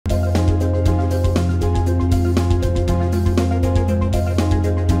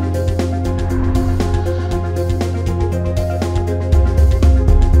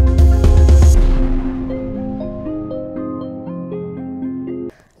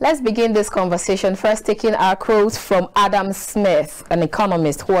Let's begin this conversation first taking our quote from Adam Smith, an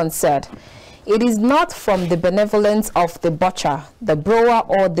economist, who once said, "It is not from the benevolence of the butcher, the brewer,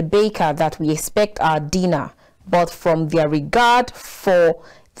 or the baker that we expect our dinner, but from their regard for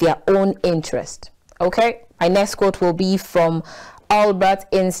their own interest." Okay, my next quote will be from Albert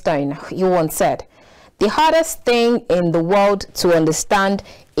Einstein. He once said, "The hardest thing in the world to understand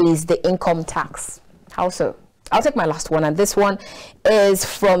is the income tax." How so? I'll take my last one, and this one is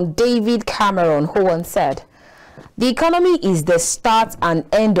from David Cameron, who once said, "The economy is the start and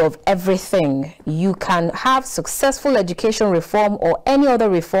end of everything. You can have successful education reform or any other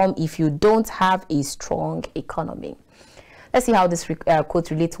reform if you don't have a strong economy." Let's see how this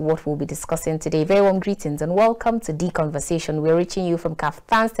quote relates to what we'll be discussing today. Very warm greetings and welcome to The Conversation. We're reaching you from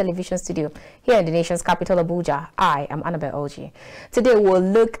KAFTAN's television studio here in the nation's capital, Abuja. I am Annabelle Oji. Today we'll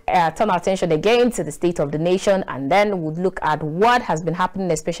turn our attention again to the state of the nation, and then we'll look at what has been happening,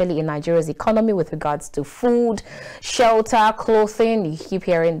 especially in Nigeria's economy with regards to food, shelter, clothing. You keep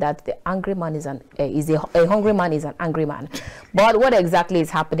hearing that the angry man is a hungry man is an angry man. But what exactly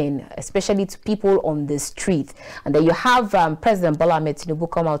is happening, especially to people on the street? And then you have President Bola Ahmed Tinubu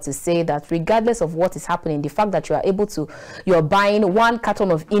come out to say that regardless of what is happening, the fact that you're buying 1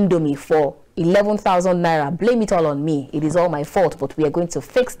 carton of Indomie for 11,000 naira, blame it all on me. It is all my fault, but we are going to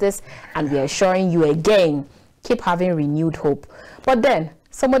fix this, and we are assuring you again, keep having renewed hope. But then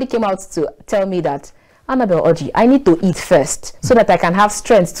somebody came out to tell me that, Annabelle Oji, I need to eat first so that I can have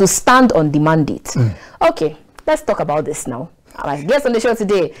strength to stand on the mandate. Okay, let's talk about this now. My guest on the show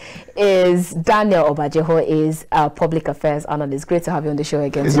today is Daniel Obaje, who is a public affairs analyst. Great to have you on the show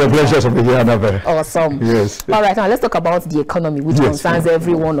again. It's a pleasure to be here, Annabelle. Awesome. Yes. All right, now let's talk about the economy, which concerns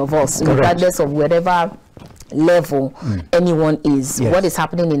every one of us, regardless of whatever level anyone is. What is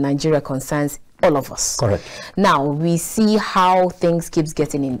happening in Nigeria concerns all of us. Correct. Now we see how things keeps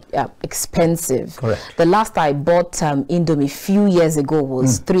getting expensive. Correct. The last I bought Indomie a few years ago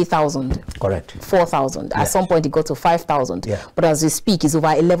was 3,000. Correct. 4,000. At some point it got to 5,000. Yeah. But as we speak, it's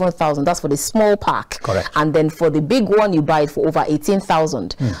over 11,000. That's for the small pack. Correct. And then for the big one, you buy it for over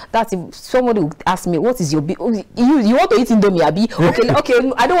 18,000. That's if somebody would ask me, what is your big? You want to eat Indomie, Abi? Okay,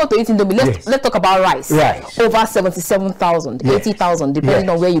 I don't want to eat Indomie. Let's talk about rice. Right. Over 77,000, 80,000, depending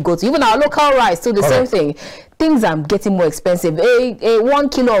on where you go to. Even our local rice. So the same thing. Things are getting more expensive. A 1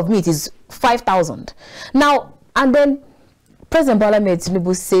 kilo of meat is 5,000. Now, and then President Bola Ahmed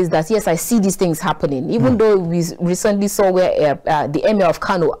Tinubu says that, yes, I see these things happening. Even though we recently saw where the Emir of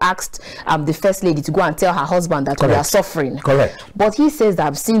Kano asked the First Lady to go and tell her husband that we are suffering. Correct. But he says that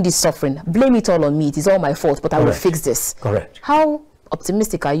I've seen this suffering. Blame it all on me. It is all my fault, but I will fix this. Correct. How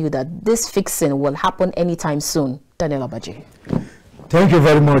optimistic are you that this fixing will happen anytime soon? Daniel Obaje. Thank you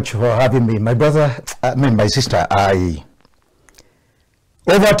very much for having me. My brother, my sister,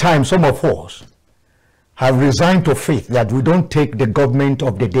 over time, some of us have resigned to faith that we don't take the government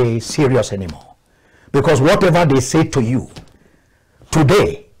of the day serious anymore. Because whatever they say to you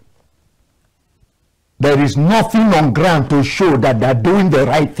today, there is nothing on ground to show that they're doing the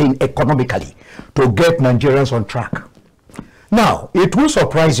right thing economically to get Nigerians on track. Now, it will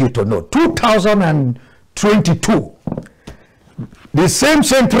surprise you to know, 2022, the same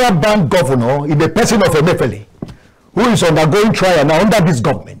central bank governor in the person of Emefiele, who is undergoing trial now under this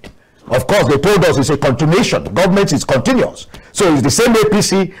government. Of course, they told us it's a continuation. Government is continuous. So it's the same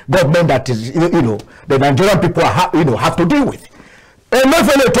APC government that is, the Nigerian people have to deal with.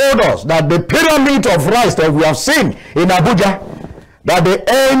 Emefiele told us that the pyramid of rice that we have seen in Abuja, that the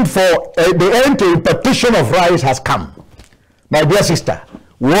end to importation of rice has come. My dear sister,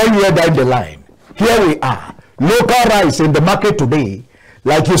 1 year down the line, here we are. Local rice in the market today,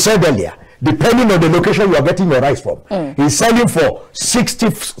 like you said earlier, depending on the location you are getting your rice from, is selling for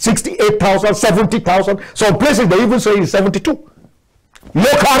 68,000, 70,000. Some places they even say it's 72.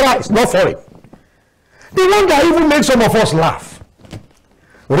 Local rice, not foreign. The one that even makes some of us laugh.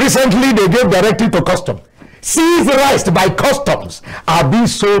 Recently, they gave directive to customs. Seized rice by customs are being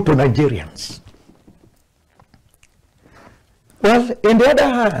sold to Nigerians. Well, in the other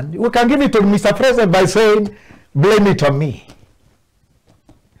hand, we can give it to Mr. President by saying, blame it on me.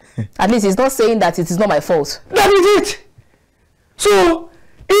 At least he's not saying that it is not my fault. That is it. So,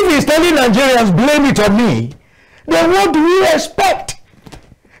 if he's telling Nigerians, blame it on me, then what do we expect?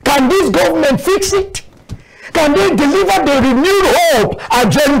 Can this government fix it? Can they deliver the renewed hope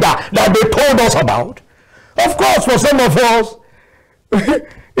agenda that they told us about? Of course, for some of us,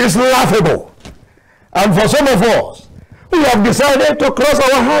 it's laughable. And for some of us, we have decided to cross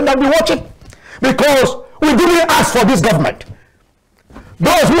our hand and be watching, because we didn't ask for this government.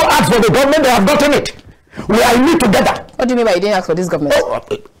 Those who asked for the government, they have gotten it. We are in it together. What do you mean by you didn't ask for this government?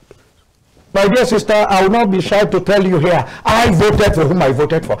 my dear sister, I will not be shy to tell you here, I voted for whom I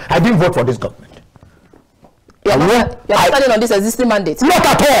voted for. I didn't vote for this government. You're not standing on this existing mandate? Not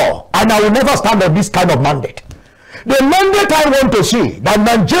at all. And I will never stand on this kind of mandate. The mandate I want to see, that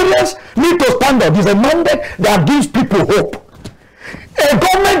Nigerians need to stand on, is a mandate that gives people hope. A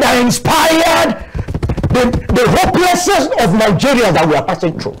government that inspired the hopelessness of Nigeria that we are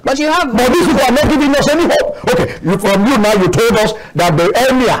passing through. But you have... But these people are not giving us any hope. Okay, from you now, you told us that the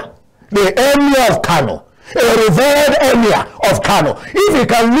emir of Kano, a revered emir of Kano, if he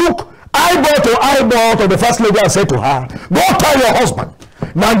can look eyeball to eyeball to the first lady and say to her, go tell your husband,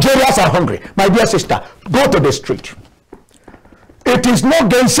 Nigerians are hungry. My dear sister, go to the street. It is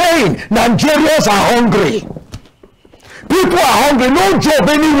not gainsaying. Nigerians are hungry. People are hungry. No job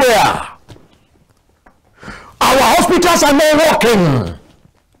anywhere. Our hospitals are not working.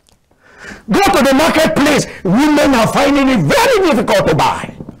 Go to the marketplace. Women are finding it very difficult to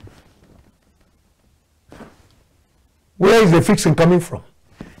buy. Where is the fixing coming from?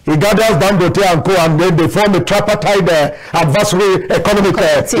 He gathers Dangote and Co, and then they form a tripartite adversary economic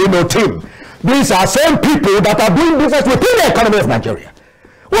team. These are same people that are doing business within the economy of Nigeria.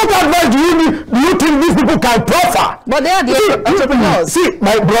 What advice do you think these people can proffer? But they are the entrepreneurs. See,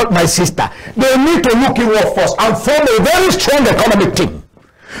 my sister, they need to look inward first and form a very strong economic team.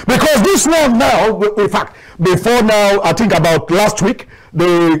 Because this one now, in fact, before now, I think about last week,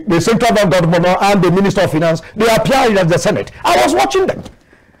 the central bank governor and the minister of finance, they appeared at the Senate. I was watching them.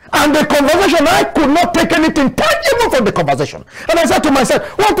 And the conversation, I could not take anything tangible from the conversation. And I said to myself,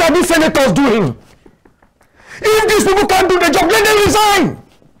 what are these senators doing? If these people can't do the job, let them resign.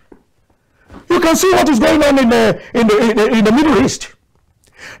 You can see what is going on in the Middle East.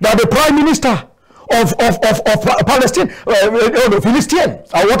 That the prime minister of Palestine, Philistine,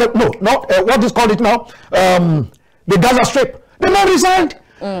 what is called it now, the Gaza Strip, they not resigned.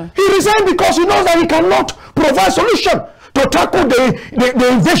 He resigned because he knows that he cannot provide solution to tackle the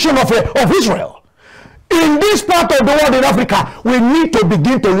invasion of Israel. In this part of the world in Africa, we need to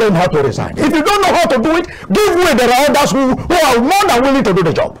begin to learn how to resign. If you don't know how to do it, give way. There are others who are more than willing to do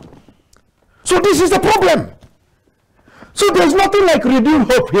the job. So this is the problem. So there's nothing like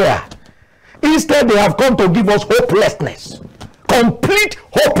renewed hope here. Instead, they have come to give us hopelessness. Complete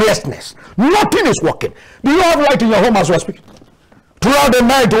hopelessness. Nothing is working. Do you have light in your home as we are speaking? Throughout the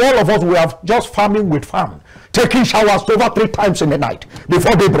night, all of us, we have just farming with farm, taking showers over 3 times in the night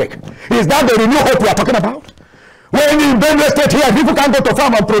before daybreak. Is that the renewed hope we are talking about? When in Benue State here, people can't go to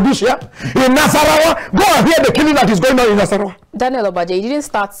farm and produce here. In Nasarawa, go and hear the killing that is going on in Nasarawa. Daniel Obaje, you didn't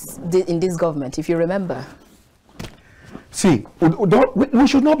start in this government, if you remember. See, we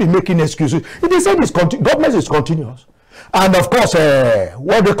should not be making excuses. They say government is continuous. And of course,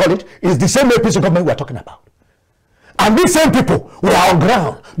 what they call it is the same piece of government we are talking about. And these same people were on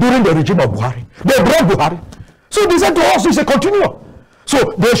ground during the regime of Buhari. They brought Buhari. So they said to us, it's a continuum.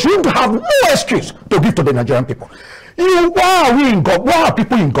 So they shouldn't have no excuse to give to the Nigerian people. Why are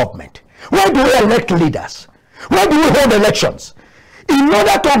people in government? Why do we elect leaders? Why do we hold elections? In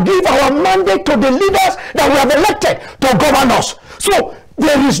order to give our mandate to the leaders that we have elected to govern us. So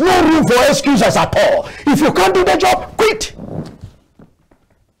there is no room for excuses at all. If you can't do the job, quit.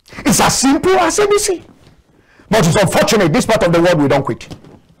 It's as simple as ABC. But it's unfortunate, this part of the world, we don't quit.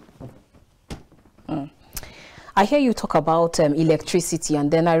 I hear you talk about electricity, and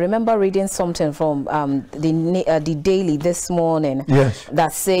then I remember reading something from the Daily this morning. Yes.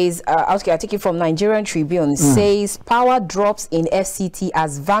 That says, okay, I take it from Nigerian Tribune, says power drops in FCT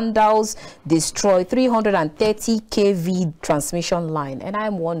as vandals destroy 330 kV transmission line. And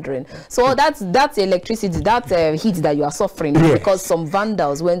I'm wondering, so that's electricity, that heat that you are suffering, yes, because some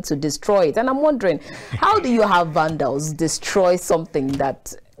vandals went to destroy it. And I'm wondering, how do you have vandals destroy something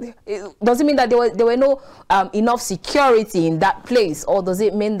that... Does it mean that there were no enough security in that place, or does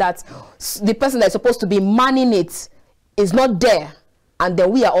it mean that the person that's supposed to be manning it is not there, and then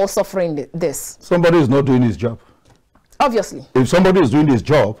we are all suffering this? Somebody is not doing his job. Obviously. If somebody is doing his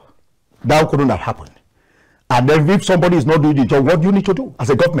job, that couldn't have happened. And then if somebody is not doing the job, what do you need to do as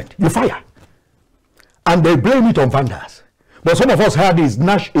a government? You fire. And they blame it on vandals. But some of us had his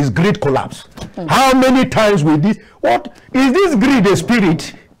greed collapse. How many times with this? What is this greed a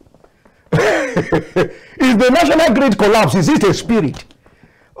spirit? Is the national grid collapse, is it a spirit?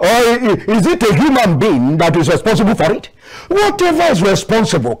 Or is it a human being that is responsible for it? Whatever is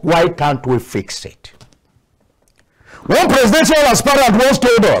responsible, why can't we fix it? One presidential aspirant once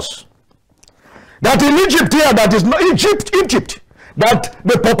told us that in Egypt here, that is not Egypt, that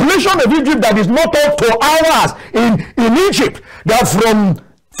the population of Egypt that is not up to ours in Egypt, that from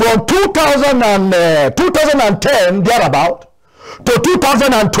 2010 thereabout to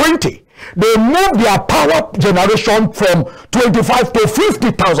 2020, They moved their power generation from 25 to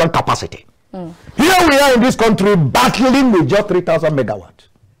 50,000 capacity. Here we are in this country battling with just 3,000 megawatts.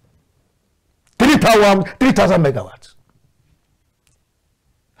 3,000 megawatts.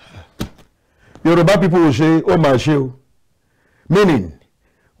 Yoruba people will say, oh my show. Meaning,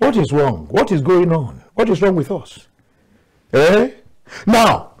 what is wrong? What is going on? What is wrong with us?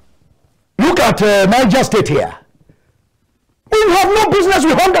 Now, look at Niger State here. We have no business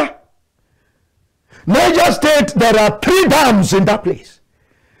with hunger. Niger State, there are 3 dams in that place.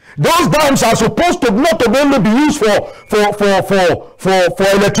 Those dams are supposed to not only be used for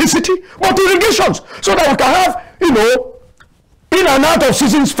electricity, but irrigations, so that we can have, you know, in and out of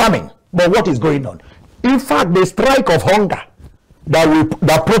seasons farming. But what is going on? In fact, the strike of hunger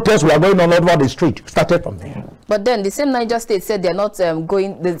that protests were going on over the street started from there. But then the same Niger State said they're not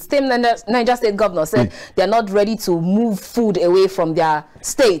going, the same Niger State governor said they're not ready to move food away from their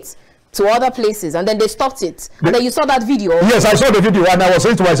states to other places, and then they stopped it. And then you saw that video. Yes, I saw the video, and I was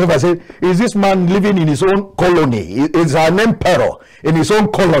saying to myself, I said, is this man living in his own colony? Is an emperor in his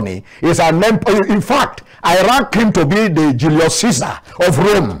own colony? Is an in fact, I rank him to be the Julius Caesar of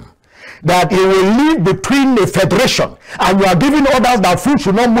Rome. That he will live between a federation, and you are giving orders that food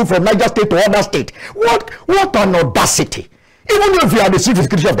should not move from Niger State to other state. What an audacity! Even if you are the chief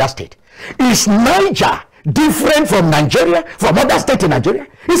secretary of that state, is Niger different from Nigeria, from other states in Nigeria?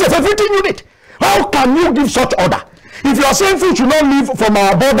 It's a federating unit. How can you give such order? If you are saying food should not leave from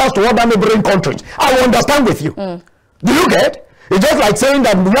our borders to other neighboring countries, I will understand with you. Do you get? It's just like saying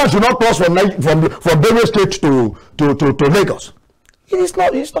that one should not cross from Benue State to Lagos. It's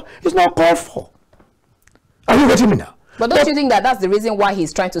not called for. Are you getting me now? But don't you think that that's the reason why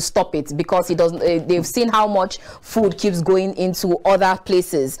he's trying to stop it? Because he doesn't. They've seen how much food keeps going into other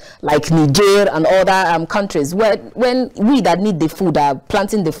places like Niger and other countries, where when we that need the food are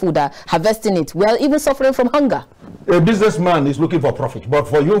planting the food, are harvesting it, we're even suffering from hunger. A businessman is looking for profit, but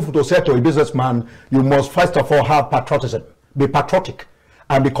for you to say to a businessman, you must first of all have patriotism, be patriotic,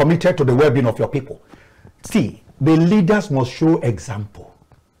 and be committed to the well-being of your people. See, the leaders must show example.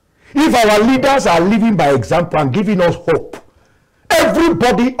 If our leaders are living by example and giving us hope,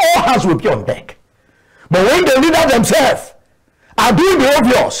 everybody, all hands will be on deck. But when the leaders themselves are doing the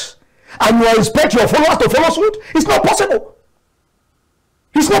obvious, and you expect your followers to follow suit, it's not possible.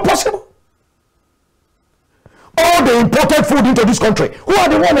 It's not possible. All the imported food into this country, who are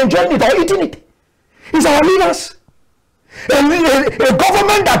the ones enjoying it or eating it? It's our leaders. A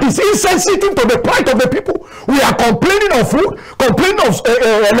government that is insensitive to the plight of the people. We are complaining of food, complaining of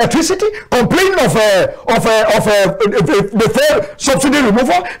electricity, complaining of the fuel subsidy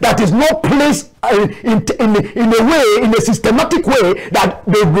removal that is not placed in a systematic way that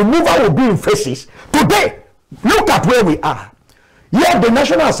the removal will be in phases. Today, look at where we are. Yet the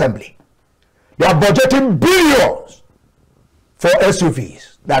National Assembly, they are budgeting billions for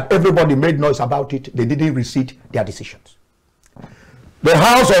SUVs that everybody made noise about it. They didn't rescind their decisions. The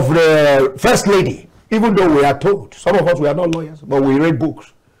house of the First Lady, even though we are told, some of us, we are not lawyers, but we read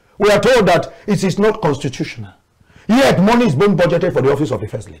books, we are told that it is not constitutional. Yet money is being budgeted for the office of the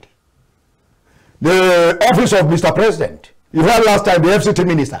First Lady. The office of Mr. President, you heard last time the FCT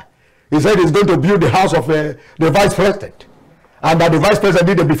minister, he said he's going to build the house of the Vice President, and that the Vice President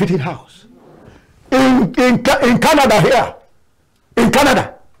need a befitting house. In Canada here, in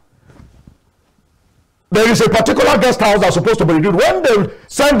Canada, there is a particular guest house that's supposed to be reviewed. When they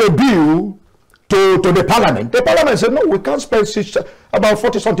send the bill to the parliament said, no, we can't spend about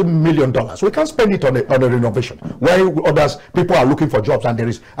 $40-something million. We can't spend it on a renovation. Where people are looking for jobs and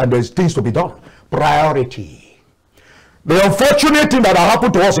there's things to be done. Priority. The unfortunate thing that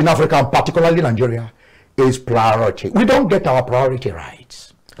happened to us in Africa, and particularly Nigeria, is priority. We don't get our priority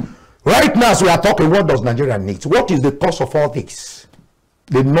rights. Right now, as we are talking, what does Nigeria need? What is the cause of all this?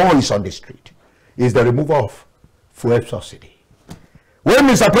 The noise on the street is the removal of fuel subsidy. When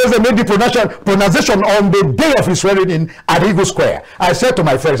Mr. President made the pronunciation on the day of his swearing in at Eagle Square, I said to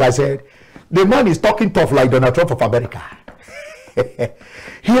my friends, I said, the man is talking tough like Donald Trump of America.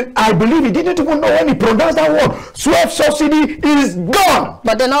 I believe he didn't even know when he pronounced that word. Fuel subsidy is gone.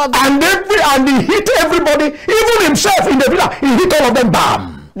 But then all and he hit everybody, even himself in the villa, he hit all of them,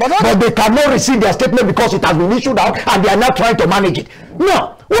 bam. But they cannot receive their statement because it has been issued out and they are not trying to manage it.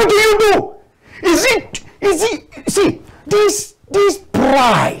 No, what do you do? See, this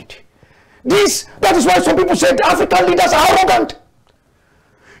pride, that is why some people say the African leaders are arrogant.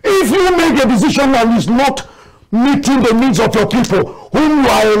 If you make a decision and it's not meeting the needs of your people whom you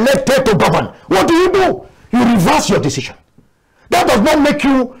are elected to govern, what do? You reverse your decision. That does not make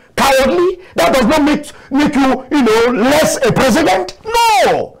you cowardly. That does not make you, less a president.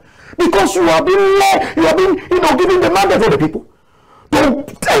 No, because because you have been, giving the mandate for the people to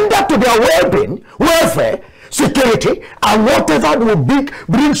tender to their well-being, welfare, security, and whatever will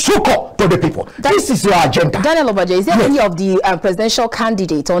bring succor to the people. This is your agenda. Daniel Obaje, is there any of the presidential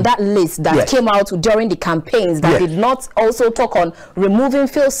candidates on that list that came out during the campaigns that did not also talk on removing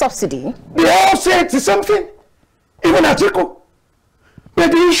fuel subsidy? They all said the same thing, even Atiku.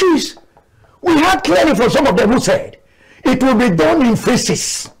 But the issue is, we had clearly from some of them who said it will be done in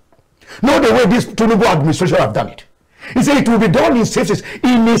phases, not the way this Tinubu administration have done it. He said it will be done in phases,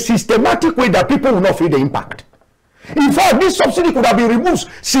 in a systematic way that people will not feel the impact. In fact, this subsidy could have been removed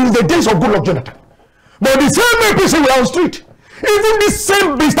since the days of Goodluck Jonathan. But the same APC were on street. Even this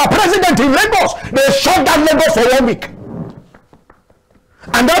same Mr. President in Lagos, they shut down Lagos for 1 week.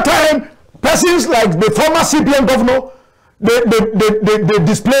 And that time, persons like the former CBN governor, the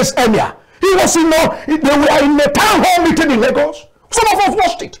displaced emir, they were in a town hall meeting in Lagos. Some of us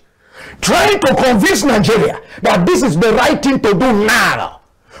watched it, trying to convince Nigeria that this is the right thing to do now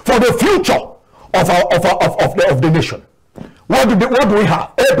for the future of the nation. What do we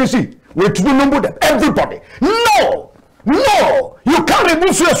have? APC, with Tinubu, everybody. No, you can't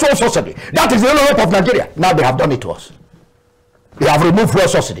remove fuel subsidy. That is the only hope of Nigeria. Now they have done it to us. They have removed fuel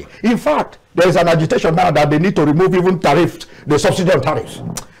subsidy. In fact, there is an agitation now that they need to remove even tariffs, the subsidy on tariffs.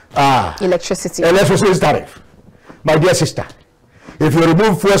 Electricity tariff. My dear sister, if you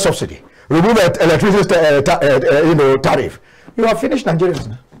remove fuel subsidy, remove electricity tariff, you have finished Nigerians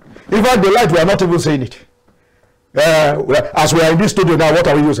now. In fact, the light, we are not even saying it. As we are in this studio now, what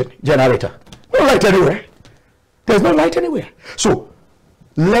are we using? Generator. No light anywhere. There's no light anywhere. So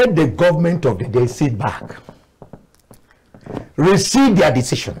let the government of the day sit back, receive their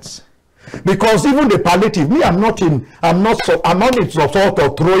decisions. Because even the palliative, me, I'm not in sort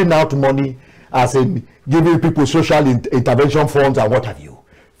of throwing out money as in giving people social intervention funds and what have you.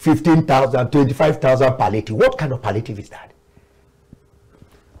 15,000, 25,000 palliative. What kind of palliative is that?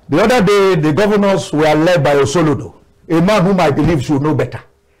 The other day, the governors were led by Osoludo, a man whom I believe should know better.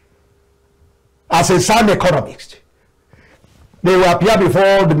 As a sound economist, they will appear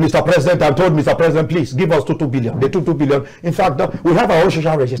before the Mr. President and told Mr. President, please give us 2 billion. The 2 billion. In fact, we have our own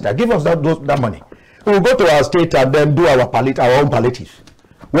social register. Give us that money. We will go to our state and then do our own palliatives.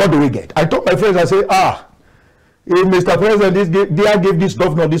 What do we get? I told my friends, I say, if Mr. President, they give this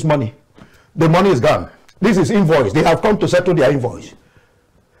governor this money. The money is gone. This is invoice. They have come to settle their invoice.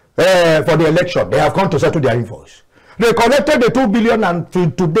 For the election, they have come to settle their invoice. They collected the 2 billion and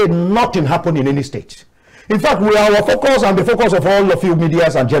today nothing happened in any state. In fact, our focus and the focus of all of you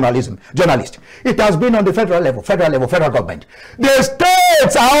medias and journalists, it has been on the federal government. The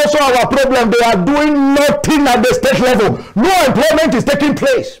states are also our problem. They are doing nothing at the state level. No employment is taking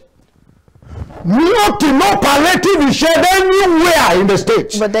place. Nothing, no palliative is shared anywhere in the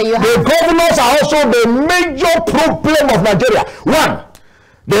states. But then the governors are also the major problem of Nigeria. One,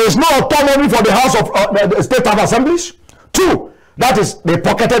 there is no autonomy for the House of the State of Assemblies. Two, that is, they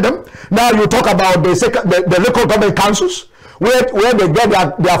pocketed them. Now you talk about the local government councils, where they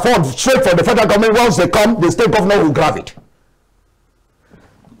get their funds straight from the federal government. Once they come, the state governor will grab it.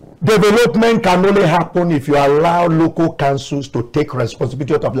 Development can only happen if you allow local councils to take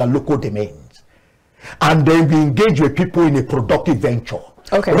responsibility of their local domains. And then we engage with people in a productive venture.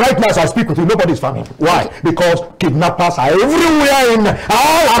 Okay. Right now, as I speak with you, nobody's farming. Why? Because kidnappers are everywhere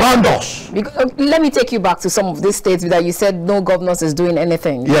all around us. Let me take you back to some of these states that you said no governors is doing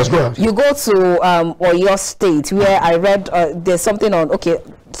anything. Yes, go ahead. You go to Oyo State, where I read there's something on,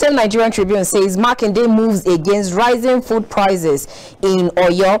 same Nigerian Tribune says Makinde moves against rising food prices in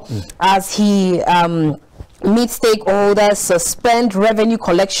Oyo as he meet stakeholders, suspend revenue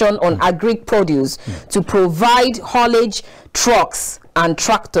collection on agri produce to provide haulage trucks and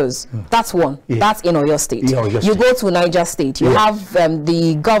tractors. That's one. That's in Oyo State. You go to Niger State, you have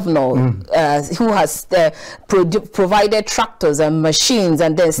the governor who has provided tractors and machines,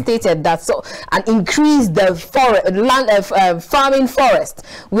 and then stated that and increased the farming forest,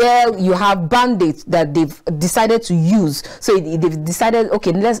 where you have bandits that they've decided to use. So they've decided,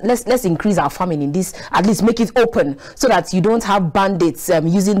 okay, let's increase our farming in this, at least make it open so that you don't have bandits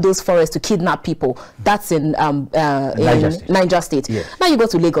using those forests to kidnap people. That's in Niger State. Now you go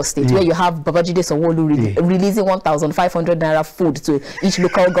to Lagos State, where you have Babajide Sanwo-Olu releasing 1,500 naira food to each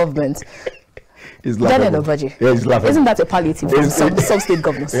local government. It's laughable. It's laughable. Isn't that a palliative for some state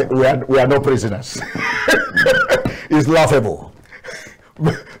governors? We are no prisoners. It's laughable.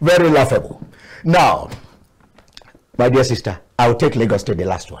 Very laughable. Now, my dear sister, I'll take Lagos State, the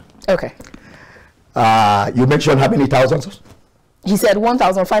last one. Okay. You mentioned how many thousands? He said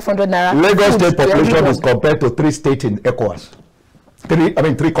 1,500 naira. Lagos State population is compared to 3 states in ECOWAS.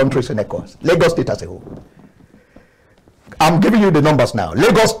 Three countries in ECOWAS. Lagos State as a whole. I'm giving you the numbers now.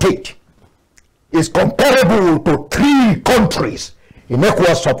 Lagos State is comparable to 3 countries in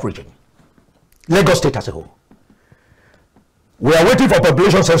ECOWAS sub-region. Lagos State as a whole. We are waiting for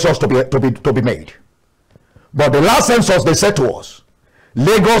population census to be made. But the last census, they said to us,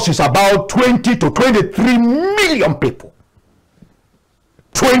 Lagos is about 20 to 23 million people.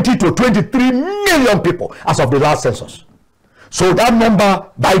 20 to 23 million people as of the last census. So that number,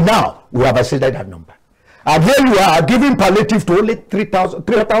 by now, we have exceeded that number. And here you are giving palliative to only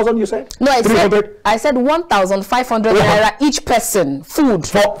 3,000, you said? No, I said 1,500 naira each person, food.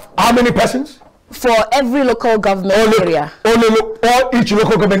 For how many persons? For every local government area. Each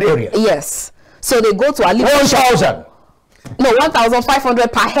local government area? Yes. So they go to 1,000. No,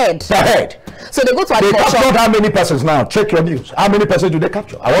 1,500 per head. Per head. So they go to They captured how many persons now? Check your news. How many persons do they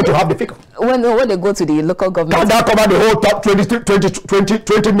capture? I want to have the figure. When they go to the local government. Can that cover the whole top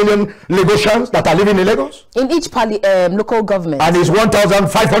 20 million Lagosians that are living in Lagos? In each local government. And it's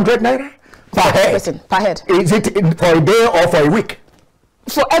 1,500 naira per head. Person, per head. Is it for a day or for a week?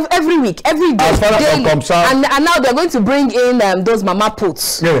 For every week, every day, as far as I'm concerned, and now they're going to bring in those mama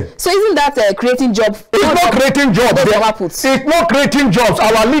puts. Yeah. So isn't that creating jobs? It's not creating jobs. Mama puts. It's not creating jobs.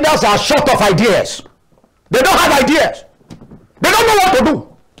 Our leaders are short of ideas. They don't have ideas. They don't know what to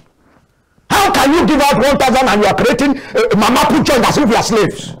do. How can you give out 1,000 and you are creating mama put jobs as if we are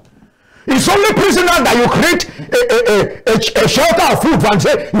slaves? It's only prisoners that you create a shelter of food and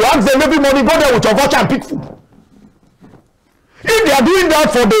say you ask them every morning, go there with your voucher and pick food. If they are doing that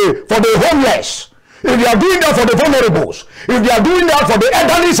for the homeless, if they are doing that for the vulnerables, if they are doing that for the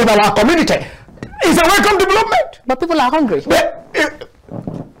elderly in our community, it's a welcome development. But people are hungry.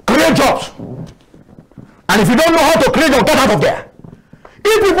 Create jobs. And if you don't know how to create jobs, get out of there.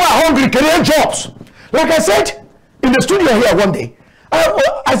 If people are hungry, create jobs. Like I said in the studio here one day,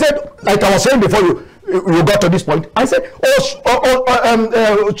 I said, like I was saying before you got to this point, I said,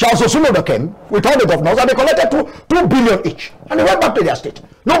 Charles Osunodo came with all the governors and they collected 2 billion each. And they went back to their state.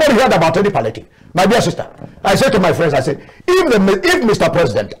 Nobody heard about any palliative. My dear sister, I said to my friends, I said, if Mr.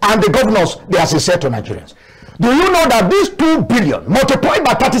 President and the governors, they are sincere to Nigerians, do you know that these 2 billion multiplied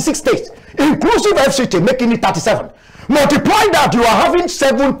by 36 states, inclusive FCT, making it 37, multiply that, you are having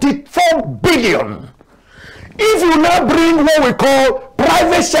 74 billion. If you now bring what we call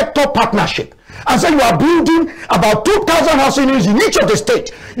private sector partnership, and say you are building about 2,000 housing units in each of the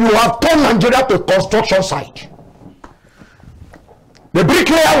states, you have turned Nigeria to a construction site. The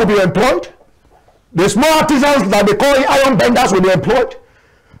bricklayer will be employed. The small artisans that they call iron benders will be employed.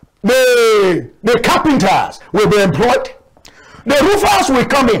 The carpenters will be employed. The roofers will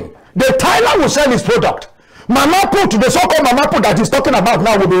come in. The tiler will sell his product. Mama put, the so-called mama put that he's talking about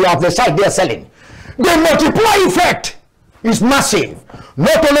now will be at the site they are selling. The multiply effect is massive.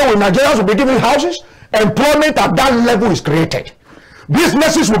 Not only will Nigerians will be given houses, employment at that level is created.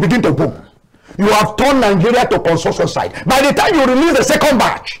 Businesses will begin to boom. You have turned Nigeria to construction site. By the time you release the second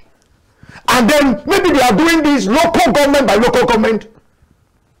batch, and then maybe they are doing this local government by local government.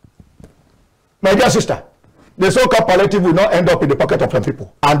 My dear sister, the so-called palliative will not end up in the pocket of some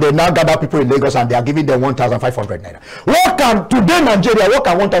people. And they now gather people in Lagos and they are giving them 1,500 naira. What can, today Nigeria, what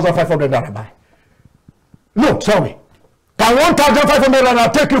can 1,500 naira buy? No, tell me. Can 1,500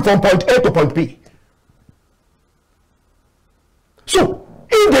 naira take you from point A to point B? So,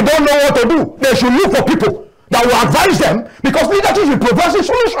 if they don't know what to do, they should look for people that will advise them, because leadership will provide a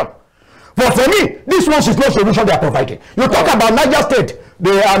solution. But for me, this one is no solution they are providing. You talk about Niger State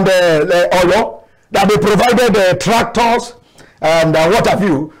and Oyo, that they provided tractors and what have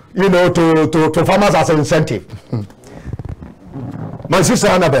you, to farmers as an incentive. My sister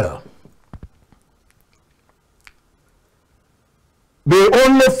Annabelle, the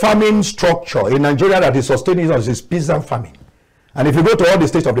only farming structure in Nigeria that is sustaining us is peasant farming. And if you go to all the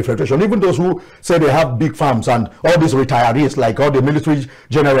states of the Federation, even those who say they have big farms and all these retirees, like all the military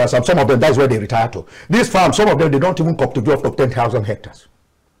generals, and some of them, that's where they retire to. These farms, some of them, they don't even come to go up to 10,000 hectares.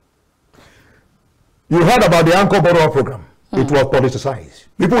 You heard about the Anchor Borrower Program. It was politicized.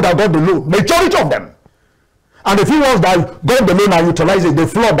 People that got the loan, majority of them. And the few ones that got the loan and utilized it, the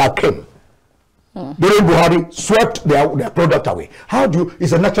flood that came during Buhari swept their product away.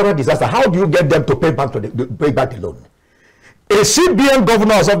 It's a natural disaster. How do you get them to pay back the loan? A CBN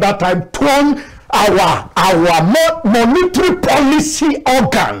governor of that time turned our monetary policy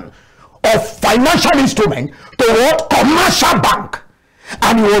organ of financial instrument to what? Commercial bank.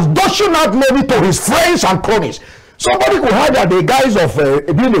 And he was dishing out money to his friends and cronies. Somebody could hide at the guise of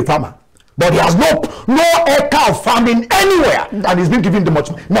being a farmer. But he has no acre of farming anywhere, and he's been given the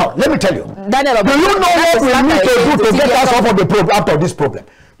much. Now, let me tell you. Daniel, do you know what we need to do to get us off of the problem after this problem?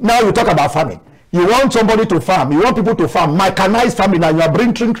 Now you talk about farming. You want somebody to farm. You want people to farm. Mechanized farming, and you are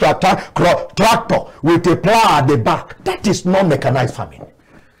bringing tractor with a plow at the back. That is not mechanized farming.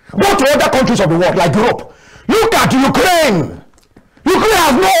 Go to other countries of the world like Europe. Look at Ukraine. Ukraine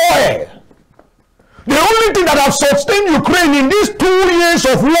has no oil. The only thing that has sustained Ukraine in these 2 years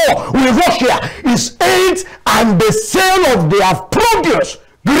of war with Russia is aid and the sale of their produce,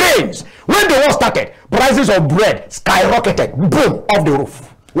 grains. When the war started, prices of bread skyrocketed, boom, off the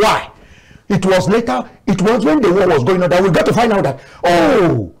roof. Why? It was when the war was going on that we got to find out that,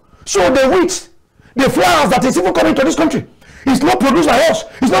 oh, so the wheat, the flour that is even coming to this country, it's not produced by us.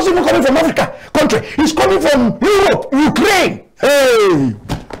 It's not even coming from Africa country. It's coming from Europe, Ukraine. Hey,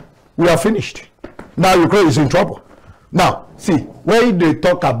 we are finished. Now Ukraine is in trouble. Now, see, when they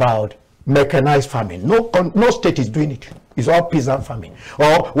talk about mechanized farming, no state is doing it. It's all peasant farming.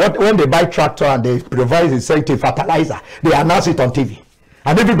 Or when they buy tractor and they provide incentive fertilizer, they announce it on TV.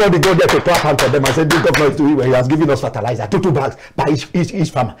 And everybody go there to clap hand for them and say, this government is doing well. He has given us fertilizer, 2 bags by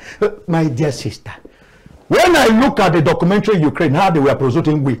each farmer. My dear sister, when I look at the documentary in Ukraine, how they were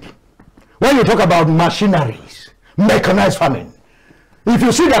producing wheat, when you talk about machineries, mechanized farming, if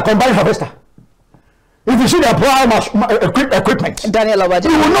you see their combined harvester, if you see their prime equipment, Daniel Obaje,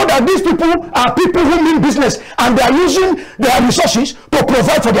 you will know that these people are people who mean business and they are using their resources to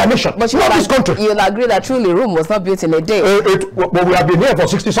provide for their nation. But not this country. You'll agree that truly Rome was not built in a day. But we have been here for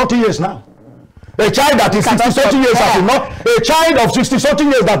 60-something years now. A child that is 60-something years that is not a child of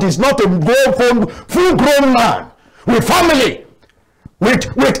 60-something years that is not a full-grown man with family,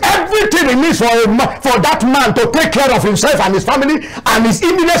 with everything he needs for that man to take care of himself and his family and his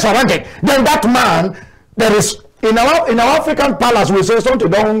immediate surrounding. Then that man, there is in our African palace, we say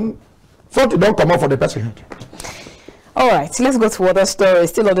something don't come up for the person. All right, let's go to other stories.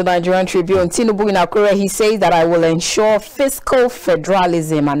 Still on the Nigerian Tribune, Tinubu in Akure, he says that I will ensure fiscal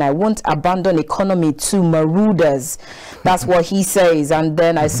federalism and I won't abandon economy to marauders. That's what he says. And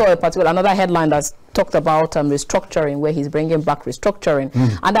then I saw another headline that's talked about restructuring, where he's bringing back restructuring.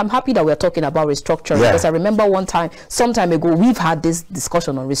 And I'm happy that we're talking about restructuring, because I remember some time ago, we've had this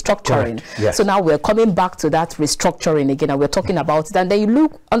discussion on restructuring. Yes. So now we're coming back to that restructuring again, and we're talking about it. And then you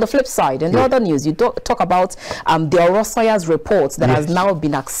look on the flip side, in the other news, you talk about the Orosoya's report that has now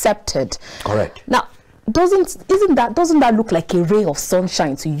been accepted. Correct. Now, doesn't that look like a ray of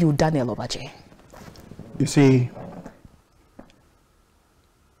sunshine to you, Daniel Obaje? You see,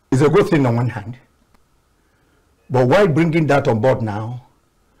 it's a good thing on one hand. But why bringing that on board now,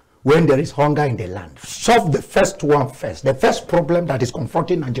 when there is hunger in the land? Solve the first one first. The first problem that is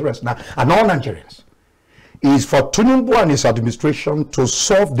confronting Nigerians now, and all Nigerians, is for Tinubu and his administration to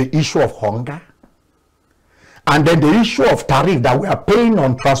solve the issue of hunger, and then the issue of tariff that we are paying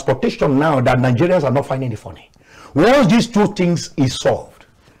on transportation now that Nigerians are not finding it funny. Once these two things is solved,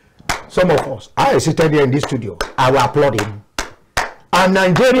 some of us, I seated here in this studio, I will applaud him. And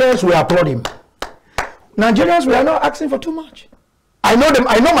Nigerians will applaud him. Nigerians, we are not asking for too much. I know them,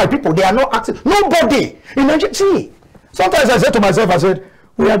 I know my people, they are not asking. Nobody in Nigeria. See, sometimes I said to myself,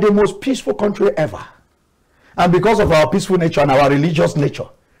 we are the most peaceful country ever. And because of our peaceful nature and our religious nature,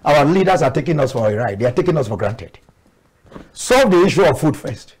 our leaders are taking us for a ride. They are taking us for granted. Solve the issue of food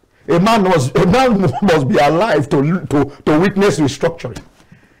first. A man must be alive to witness restructuring.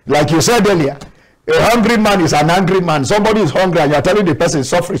 Like you said earlier, a hungry man is an angry man. Somebody is hungry and you are telling the person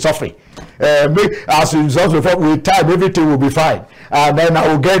suffering. As a result, with time, everything will be fine. And then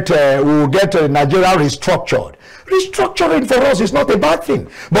we will get Nigeria restructured. Restructuring for us is not a bad thing.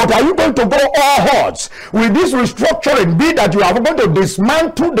 But are you going to go all odds with this restructuring? Be that you are going to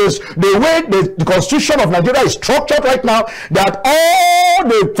dismantle this, the way the constitution of Nigeria is structured right now, that all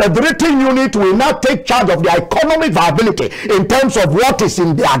the federating unit will now take charge of their economic viability in terms of what is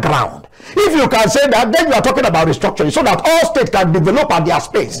in their ground. If you can say that, then you are talking about restructuring so that all states can develop at their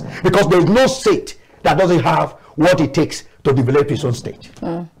space, because there is no state that doesn't have what it takes to develop its own state.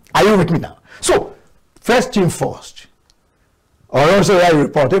 Are you with me now? So, first thing first, or also I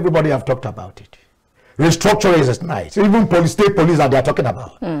report, everybody have talked about it. Restructuring is nice. Even state police that they are talking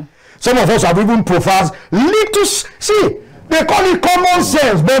about. Some of us have even professed little, see, they call it common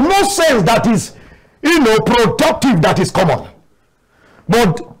sense, but no sense that is, productive, that is common.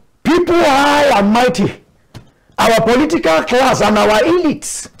 But people high and mighty, our political class and our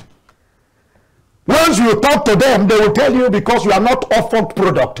elites, once you talk to them, they will tell you, because you are not Oxford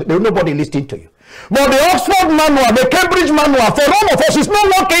product, there will nobody listening to you. But the Oxford manual, the Cambridge manual, for all of us is not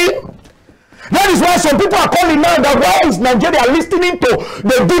working. That is why some people are calling now that why is Nigeria listening to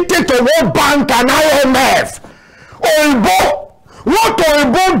the dictate of World Bank and IMF? Oibo, what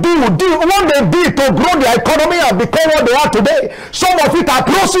Oibo do what they did to grow their economy and become what they are today. Some of it are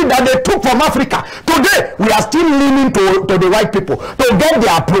proceeds that they took from Africa. Today, we are still leaning to the white people to get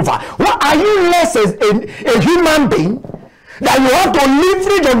their approval. What are you less as a human being that you have to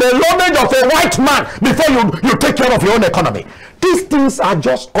leverage on the knowledge of a white man before you take care of your own economy? These things are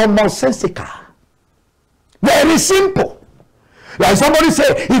just commonsensical. Very simple. Like somebody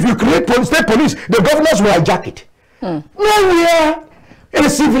say, if you create state police, the governors will hijack it. Nowhere a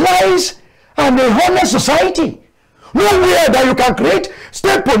civilized and a honest society. Nowhere that you can create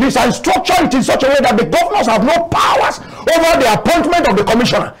state police and structure it in such a way that the governors have no powers over the appointment of the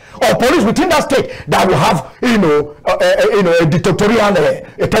commissioner or police within that state that will have, a dictatorial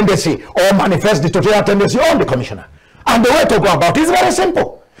tendency or manifest dictatorial tendency on the commissioner. And the way to go about it is very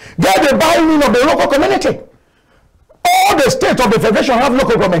simple. Get the buy-in of the local community. All the states of the federation have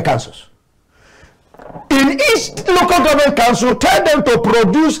local government councils. In each local government council, tell them to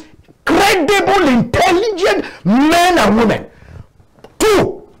produce credible, intelligent men and women.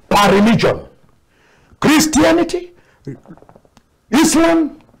 2 per religion. Christianity,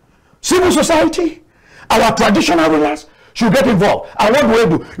 Islam, civil society, our traditional rulers should get involved. And what do we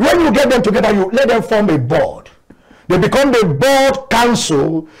do? When you get them together, you let them form a board. They become the board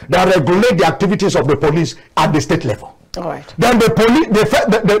council that regulate the activities of the police at the state level. All right. Then the police,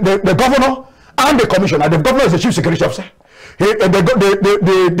 the governor and the commissioner. The governor is the chief security officer. The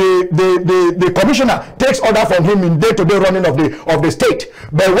commissioner takes order from him in day-to-day running of the state.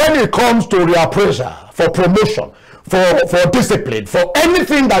 But when it comes to reappraisal, for promotion, for discipline, for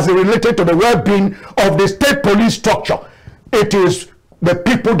anything that's related to the well-being of the state police structure, it is the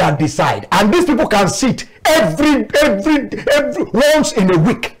people that decide. And these people can sit every once in a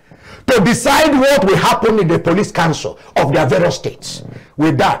week to decide what will happen in the police council of their various states.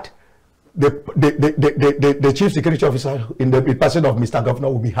 With that, the chief security officer in the person of Mr. Governor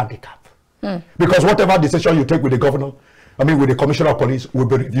will be handicapped. Because whatever decision you take with the governor, with the commissioner of police, will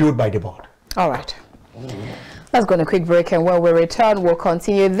be reviewed by the board. All right. Let's go on a quick break, and when we return, we'll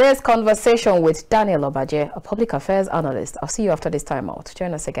continue this conversation with Daniel Obaje, a public affairs analyst. I'll see you after this time out.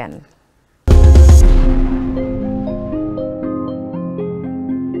 Join us again.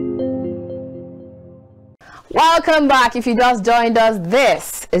 Welcome back. If you just joined us,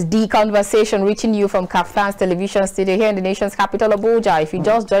 this is The Conversation, reaching you from KAFTAN's television studio here in the nation's capital, Abuja. If you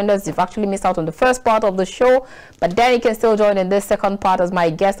just joined us, you've actually missed out on the first part of the show, but then you can still join in this second part, as my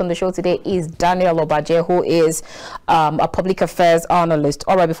guest on the show today is Daniel Obaje, who is a public affairs analyst.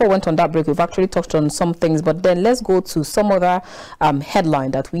 All right, before we went on that break, we've actually touched on some things, but then let's go to some other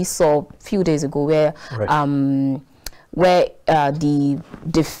headline that we saw a few days ago where the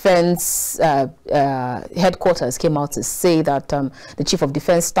defense headquarters came out to say that the chief of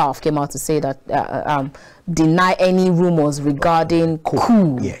defense staff came out to say that deny any rumors regarding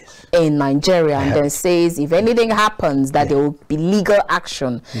coup in Nigeria, and then says if anything happens that there will be legal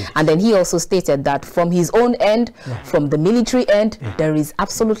action. And then he also stated that from his own end, from the military end, there is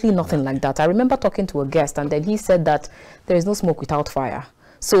absolutely nothing like that. I remember talking to a guest, and then he said that there is no smoke without fire.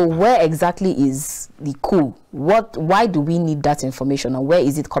 So where exactly is the coup? Why do we need that information, and where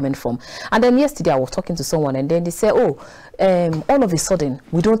is it coming from? And then yesterday I was talking to someone, and then they said, all of a sudden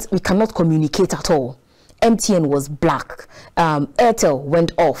we cannot communicate at all. MTN was black, Airtel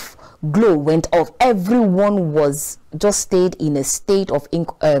went off, Glo went off. Everyone was just stayed in a state of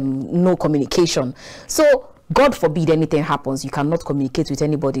no communication. So God forbid anything happens, you cannot communicate with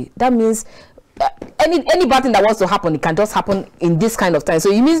anybody. That means any bad thing that wants to happen, it can just happen in this kind of time.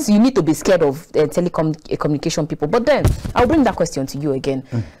 So it means you need to be scared of communication people. But then I'll bring that question to you again.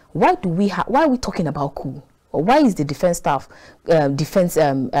 Why are we talking about coup? Or why is the defense staff,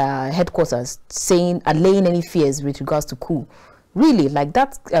 headquarters allaying any fears with regards to coup? Really, like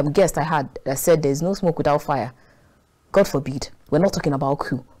that guest I had that said there's no smoke without fire. God forbid, we're not talking about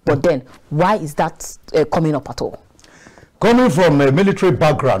coup. But then why is that coming up at all? Coming from a military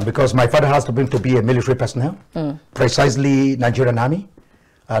background, because my father has to be a military personnel, precisely Nigerian Army,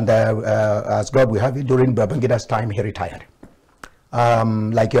 and as God will have it, during Babangida's time, he retired.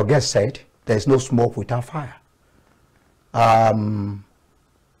 Like your guest said, there's no smoke without fire. No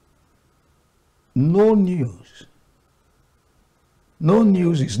news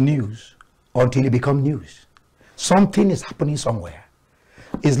is news until it becomes news. Something is happening somewhere.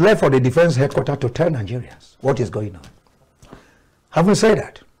 It's left for the defense headquarters to tell Nigerians what is going on. Having said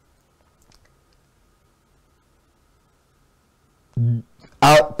that,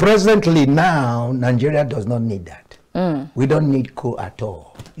 presently now, Nigeria does not need that. We don't need coup at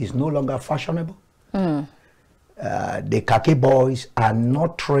all. It's no longer fashionable. The khaki boys are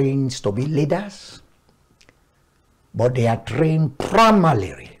not trained to be leaders, but they are trained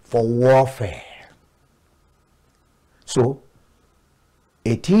primarily for warfare. So,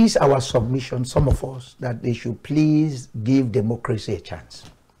 it is our submission, some of us, that they should please give democracy a chance.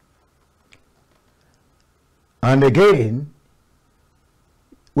 And again,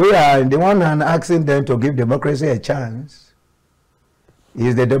 we are the one hand asking them to give democracy a chance.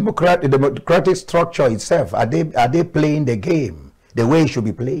 Is the democratic structure itself, are they playing the game the way it should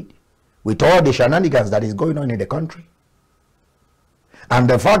be played, with all the shenanigans that is going on in the country? And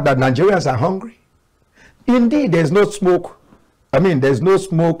the fact that Nigerians are hungry. Indeed, there's no smoke. There's no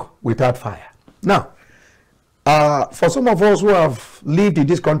smoke without fire. Now, for some of us who have lived in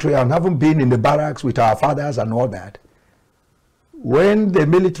this country and haven't been in the barracks with our fathers and all that, when the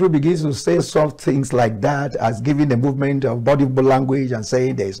military begins to say soft things like that, as giving the movement of body language and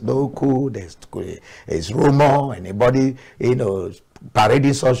saying there's no coup, there's rumor, anybody,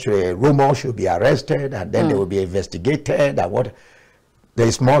 parading such a rumor should be arrested, and then they will be investigated, and what,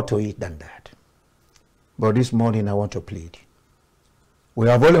 there's more to it than that. But this morning I want to plead. We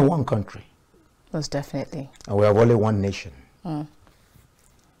have only one country. Most definitely. And we have only one nation. And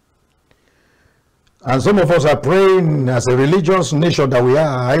some of us are praying as a religious nation that we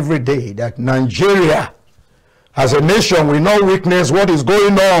are every day, that Nigeria as a nation will not witness what is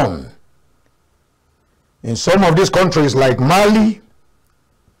going on in some of these countries like Mali,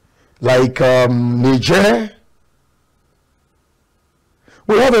 like Niger.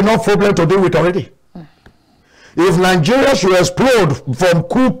 We have enough problem to deal with already. If Nigeria should explode from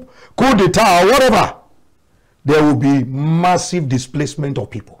coup d'etat or whatever, there will be massive displacement of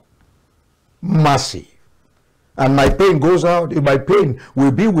people. Massive. And my pain goes out, my pain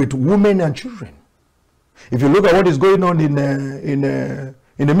will be with women and children. If you look at what is going on in the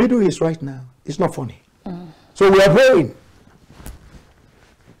Middle East right now, it's not funny. So we are praying.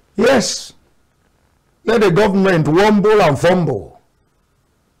 Yes. Let the government wumble and fumble.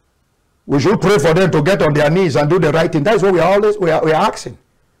 We should pray for them to get on their knees and do the right thing. That's what we are asking.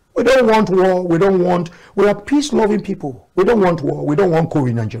 We don't want war. We are peace-loving people. We don't want war. We don't want coup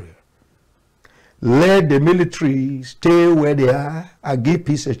in Nigeria. Let the military stay where they are and give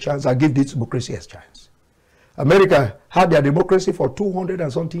peace a chance and give this democracy a chance. America had their democracy for 200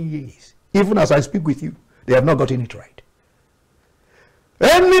 and something years. Even as I speak with you, they have not gotten it right.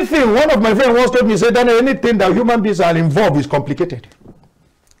 Anything, one of my friends once told me, said that anything that human beings are involved is complicated.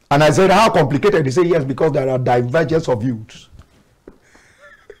 And I said, how complicated? He said, yes, because there are divergence of views.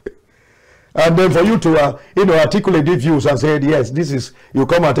 And then for you to, articulate these views and say, yes, this is, you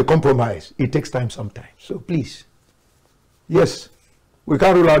come at a compromise. It takes time sometimes. So please, yes, we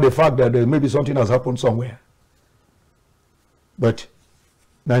can't rule out the fact that maybe something has happened somewhere. But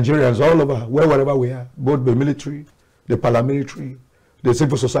Nigerians all over, wherever we are, both the military, the paramilitary, the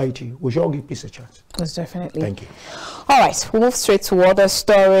civil society, we should all give peace a chance. Yes, definitely. Thank you. All right, we'll move straight to other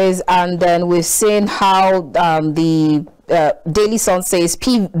stories, and then we've seen how the Daily Sun says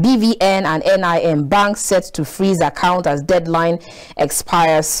BVN and NIM banks set to freeze account as deadline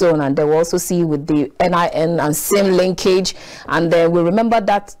expires soon. And they will also see with the NIN and SIM linkage. And then we remember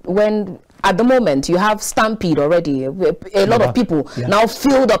that when at the moment you have stampede already, a lot of people now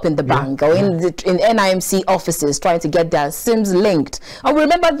filled up in the bank or in NIMC offices trying to get their SIMs linked. And we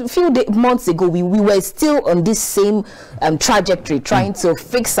remember a few months ago we were still on this same trajectory, trying to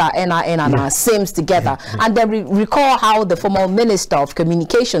fix our NIN and our SIMs together. And then we recall how the former Minister of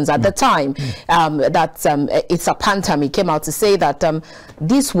Communications at the time, it's a Pantami, came out to say that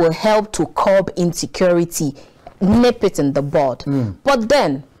this will help to curb insecurity, nip it in the bud. But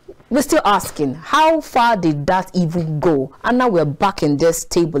then we're still asking, how far did that even go? And now we're back in this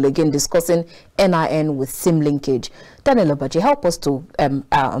table again discussing NIN with SIM linkage. Daniel Obaje, help us to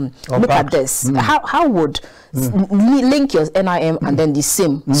look at this. How would link your NIN and then the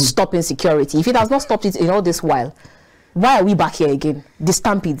SIM stop insecurity? If it has not stopped it in all this while, why are we back here again? The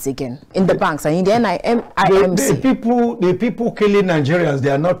stampedes again in the banks and in the NIMC. The people killing Nigerians, they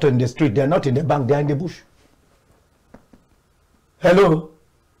are not in the street, they are not in the bank, they are in the bush. Hello?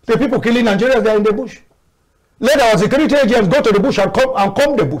 The people killing Nigerians, they are in the bush. Let our security agents go to the bush and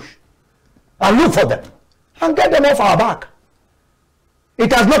comb the bush and look for them and get them off our back.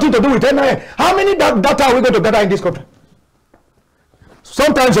 It has nothing to do with NIN. How many data are we going to gather in this country?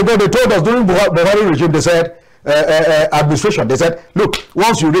 Sometimes ago, they told us during Buhari regime, they said, administration, they said, look,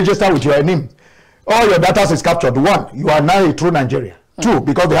 once you register with your NIM, all your data is captured. One, you are now a true Nigerian. Two,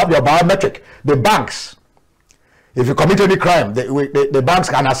 because they have your biometric, the banks. If you commit any crime, the banks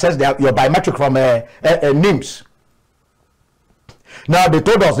can access your biometric from NIMs. Now they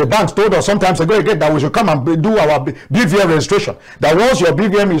told us, the banks told us sometimes ago again that we should come and do our BVN registration. That once your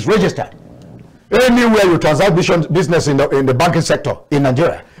BVN is registered, anywhere you transact business in the banking sector in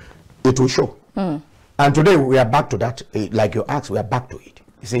Nigeria, it will show. And today we are back to that. Like you asked, we are back to it.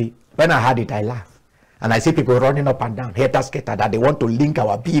 You see, when I had it, I laughed. And I see people running up and down, hater-skater, that they want to link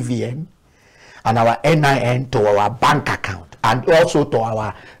our BVN and our NIN to our bank account and also to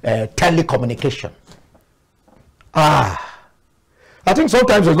our telecommunication. I think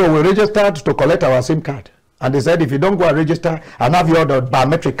sometimes ago we registered to collect our SIM card. And they said if you don't go and register and have your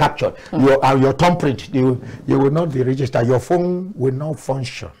biometric captured, your thumbprint, you will not be registered. Your phone will not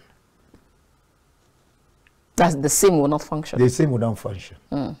function. That's the SIM will not function. The SIM will not function.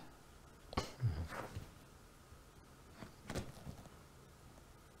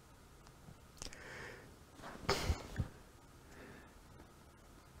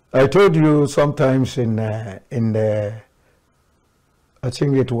 I told you sometimes in the, I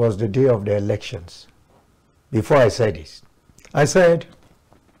think it was the day of the elections, before I said this, I said,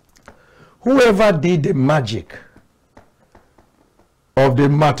 whoever did the magic of the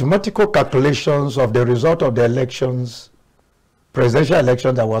mathematical calculations of the result of the elections, presidential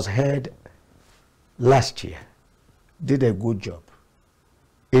election that was held last year, did a good job.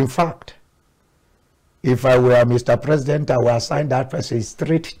 In fact, if I were Mr. President, I would assign that person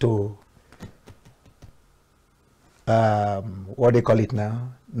straight to, what they call it now,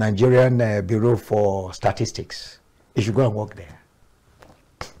 Nigerian Bureau for Statistics. You should go and work there.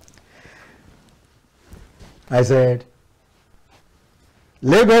 I said,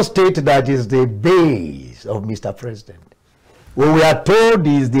 Lagos State, that is the base of Mr. President. What we are told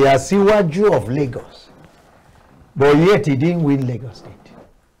is the Asiwaju of Lagos. But yet he didn't win Lagos State.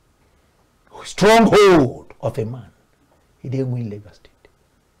 Stronghold of a man. He didn't win Lagos State.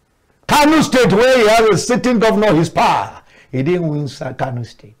 Kano State, where he has a sitting governor, his power, he didn't win Kano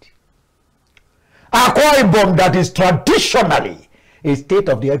State. Akwa Ibom, that is traditionally a state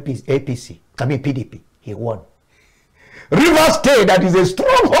of the APC, I mean PDP, he won. River State, that is a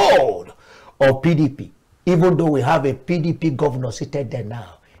stronghold of PDP, even though we have a PDP governor seated there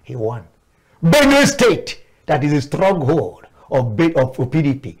now, he won. Benue State, that is a stronghold of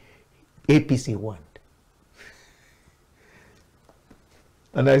PDP, APC won.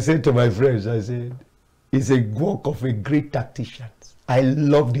 And I said to my friends, I said, it's a work of a great tactician. I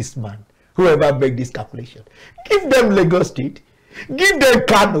love this man. Whoever make this calculation. Give them Lagos State. Give them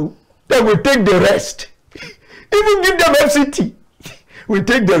Kano. Then we take the rest. Even give them FCT. We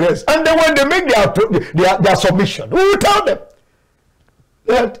take the rest. And then when they make their submission, we will tell them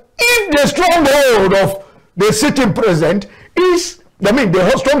that if the stronghold of the sitting president is, I mean, the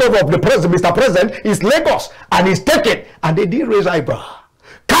whole stronghold of the president, Mr. President, is Lagos, and he's taken, and they didn't raise eyebrow.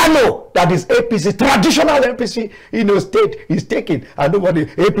 Kano, that is APC, traditional APC, state is taken, and nobody,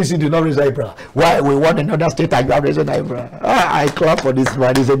 APC did not raise eyebrow. Why? We want another state and you have raised an eyebrow. I clap for this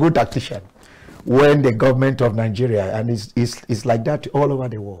man. He's a good tactician. When the government of Nigeria, and it's like that all over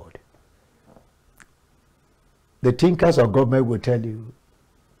the world, the thinkers of government will tell you,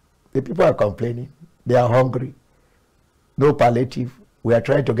 the people are complaining, they are hungry, no palliative, we are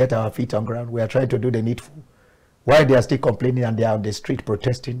trying to get our feet on ground, we are trying to do the needful. Why they are still complaining and they are on the street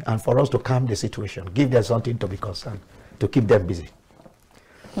protesting, and for us to calm the situation, give them something to be concerned, to keep them busy.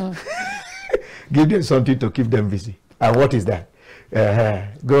 Give them something to keep them busy. And what is that?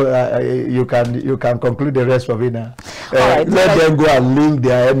 You can conclude the rest of it now. Right, let them go and link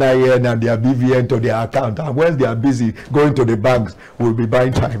their NIN and their BVN to their account, and when they are busy going to the banks, we'll be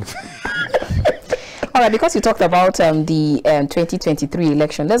buying time. All right, because you talked about the 2023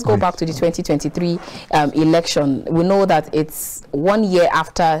 election, let's go back to the 2023 election. We know that it's 1 year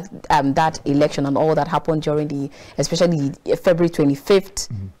after that election and all that happened during the, especially February 25th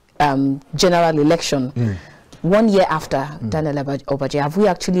general election. 1 year after Daniel Obaje, have we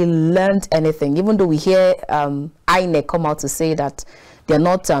actually learned anything? Even though we hear INEC come out to say that they're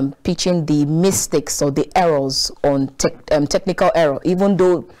not pitching the mistakes or the errors on technical error, even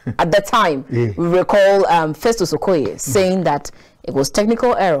though at the time we recall Festus Okoye saying that it was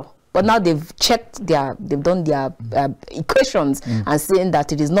technical error. But now they've checked they've done their equations and saying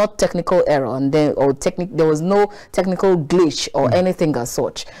that it is not technical error, and there was no technical glitch or anything as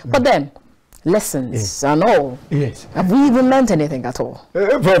such. But then, lessons and all. Yes. Have we even learned anything at all?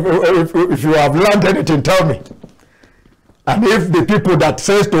 If you have learned anything, tell me. And if the people that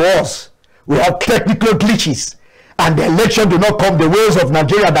says to us, we have technical glitches, and the election do not come the ways of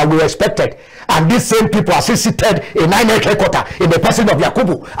Nigeria that we expected, and these same people are seated in INEC headquarters in the person of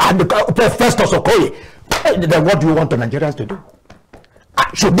Yakubu and Festus Okoye, then what do you want the Nigerians to do?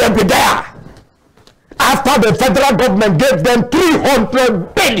 Should they be there? after the federal government gave them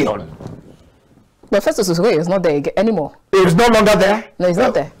 300 billion. But Festus Okoye is not there anymore. It's no longer there? No, he's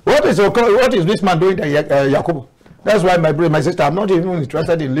not there. What is this man doing there, Yakubu? That's why my sister, I'm not even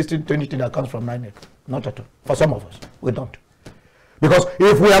interested in listing anything that comes from NINEC. Not at all. For some of us, we don't. Because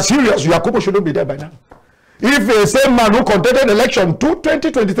if we are serious, Yakubu shouldn't be there by now. If the same man who contested election,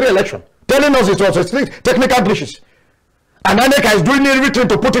 2023 election, telling us it was a strict technical glitches, and NINEC is doing everything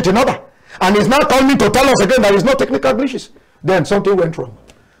to put it in order, and is now coming to tell us again that there is no technical glitches, then something went wrong.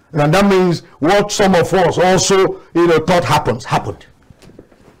 And that means what some of us also thought happened.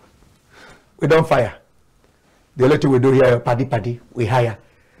 We don't fire. The only thing we do here, paddy, we hire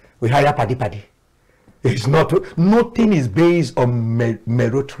paddy. It's not, nothing is based on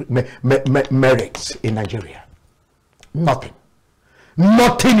merits in Nigeria. Nothing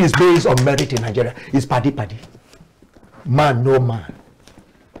is based on merit in Nigeria. It's paddy. Man, no man.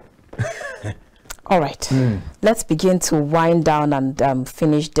 All right. Let's begin to wind down and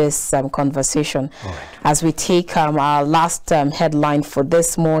finish this conversation. Right. As we take our last headline for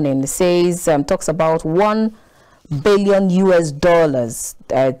this morning. It says, talks about $1 billion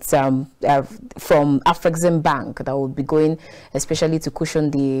from Afrexim Bank that will be going especially to cushion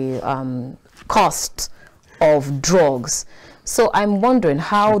the cost of drugs. So I'm wondering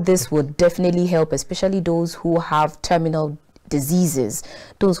how this would definitely help, especially those who have terminal diseases,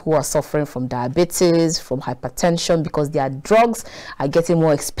 those who are suffering from diabetes, from hypertension, because their drugs are getting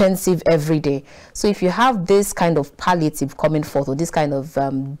more expensive every day. So if you have this kind of palliative coming forth, or this kind of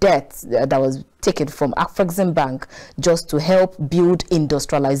debt that was taken from Afrexim Bank just to help build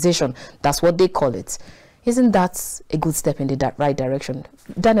industrialization, that's what they call it. Isn't that a good step in the right direction?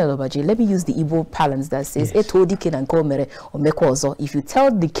 Daniel Obaje, let me use the Igbo parlance that says, yes. If you tell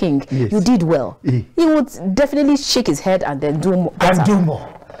the king, yes, you did well, he would definitely shake his head and then do more. And do more.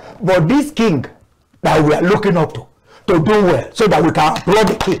 But this king that we are looking up to do well, so that we can applaud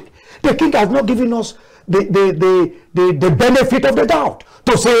the king has not given us the benefit of the doubt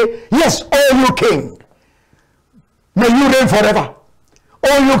to say, yes, oh you king, may you reign forever.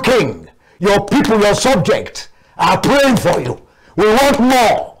 Oh you king, your people, your subjects are praying for you. We want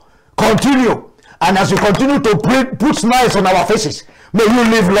more. Continue. And as you continue to put smiles on our faces, may you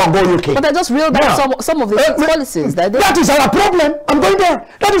live long, oh you king. But I just reeled out some of the policies. That is our problem. I'm going there.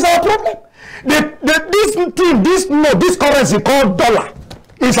 That is our problem. This currency called dollar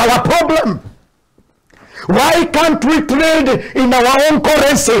is our problem. Why can't we trade in our own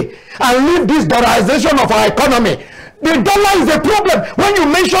currency and leave this dollarization of our economy? The dollar is a problem. When you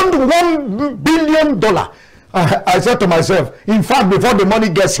mentioned $1 billion, I said to myself, in fact, before the money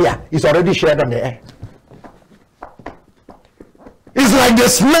gets here, it's already shared on the air. It's like the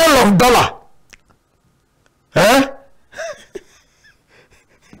smell of dollar. Huh?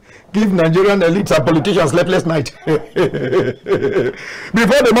 Give Nigerian elites and politicians sleepless night. Before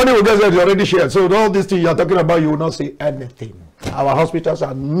the money will get there, it's already shared. So all these things you're talking about, you will not see anything. Our hospitals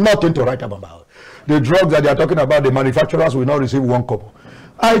are nothing to write about. The drugs that they are talking about, the manufacturers will not receive one kobo.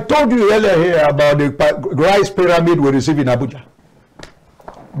 I told you earlier here about the rice pyramid we receive in Abuja.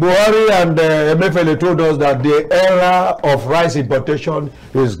 Buhari and MFLA told us that the era of rice importation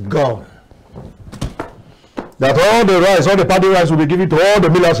is gone. That all the rice, all the paddy rice will be given to all the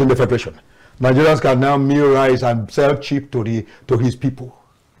millers in the Federation. Nigerians can now mill rice and sell cheap to his people.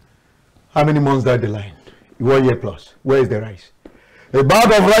 How many months down the line? 1 year plus. Where is the rice? A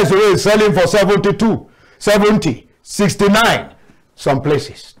bag of rice is selling for 72, 70, 69, some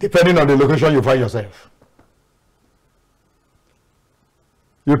places, depending on the location you find yourself.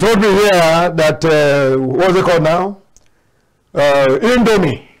 You told me here that, what's it called now?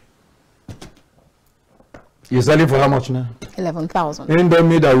 Indomie. You're selling for how much now? 11,000.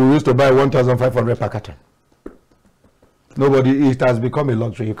 Indomie that we used to buy 1,500 per carton. Nobody, it has become a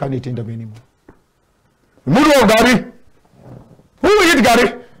luxury. You can't eat Indomie anymore. Mudu of Gari. Who will eat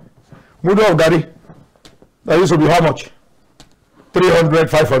Gari? Mudu of Gari. That used to be how much? 300,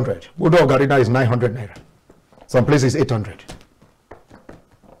 500. Mudu of Gari now is 900 naira. Some places 800.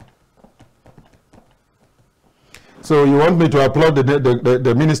 So you want me to applaud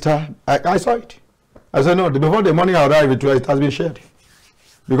the minister? I saw it. I said, no, before the money arrived, it has been shared.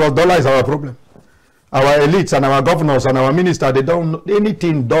 Because dollar is our problem. Our elites and our governors and our ministers, they don't,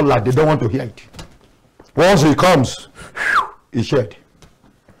 anything dollar, they don't want to hear it. Once it comes, it's shared.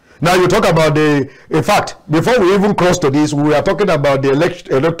 Now you talk about in fact, before we even cross to this, we are talking about the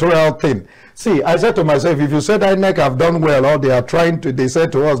electoral thing. See, I said to myself, if you said INEC have done well, or they are trying to, they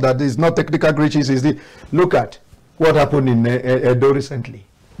said to us that it's not technical glitches, look at what happened in Edo recently.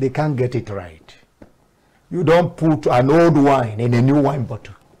 They can't get it right. You don't put an old wine in a new wine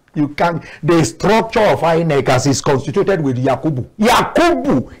bottle. You can't. The structure of INEC as is constituted with Yakubu.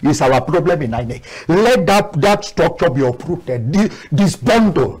 Yakubu is our problem in INEC. Let that structure be uprooted,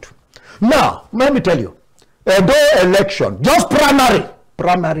 disbundled. Now, let me tell you, Edo election, just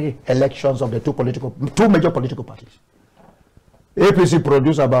primary elections of the two major political parties. APC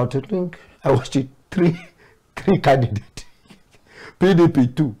produced about, I think, I watched it, three candidates.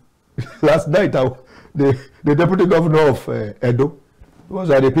 PDP 2. Last night, the deputy governor of Edo was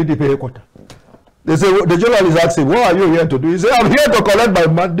at the PDP headquarters. They say, the journalist asked him, what are you here to do? He said, I'm here to collect my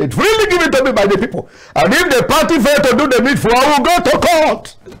mandate. Freely give it to me by the people. And if the party fail to do the needful, I will go to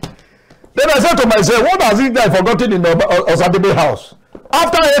court. Then I said to myself, what has this guy forgotten in the Osadebe house?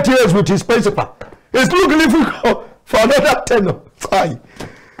 After 8 years with his principal, he's looking for another 10. Fine.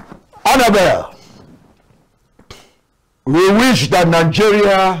 Annabelle, we wish that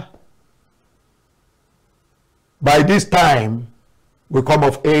Nigeria, by this time, will come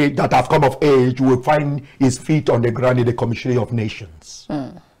of age, that have come of age, will find his feet on the ground in the Commission of Nations.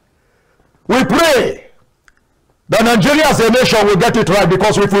 We pray that Nigeria as a nation will get it right,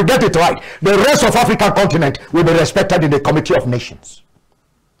 because if we get it right, the rest of African continent will be respected in the Committee of Nations.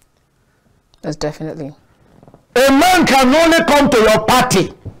 That's definitely. A man can only come to your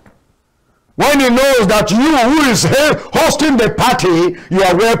party when he knows that you, who is hosting the party, you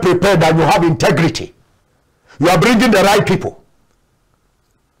are well prepared and you have integrity. You are bringing the right people.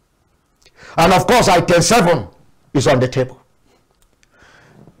 And of course, Item 7 is on the table.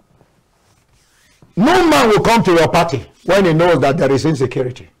 No man will come to your party when he knows that there is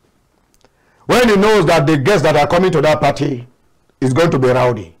insecurity. When he knows that the guests that are coming to that party is going to be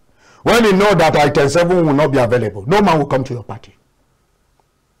rowdy. When he knows that Item 7 will not be available, no man will come to your party.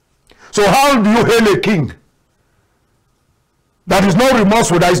 So how do you hail a king that is not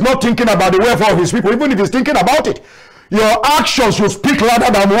remorseful, that is not thinking about the welfare of his people, even if he's thinking about it? Your actions will speak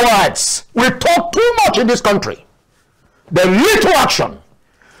louder than words. We talk too much in this country. The little action,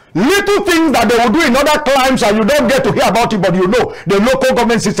 little things that they will do in other climes and you don't get to hear about it, but you know the local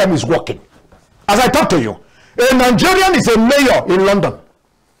government system is working. As I talk to you, a Nigerian is a mayor in London.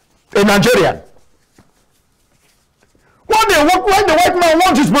 A Nigerian. When the white man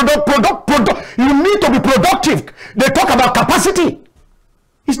wants is product. You need to be productive. They talk about capacity.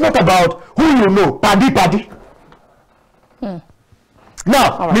 It's not about who you know, paddy.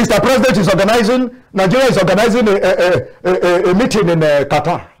 Now, right. Mr. President is organizing, Nigeria is organizing a meeting in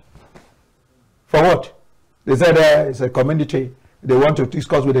Qatar. For what? They said it's a community. They want to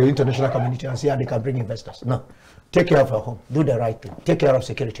discuss with the international community and see how they can bring investors. No. Take care of your home. Do the right thing. Take care of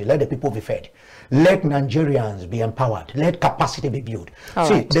security. Let the people be fed. Let Nigerians be empowered. Let capacity be built.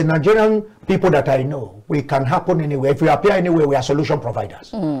 See, the Nigerian people that I know, we can happen anywhere. If we appear anywhere, we are solution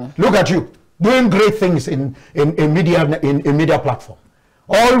providers. Look at you, doing great things in media platform.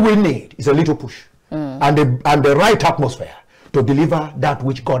 All we need is a little push and the right atmosphere to deliver that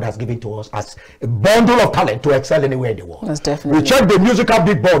which God has given to us as a bundle of talent to excel anywhere in the world. That's definitely. We check the musical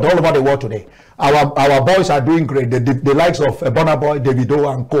big board all over the world today. Our boys are doing great. The likes of Burna Boy,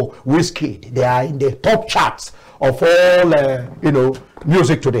 Davido and Co, Wizkid, they are in the top charts of all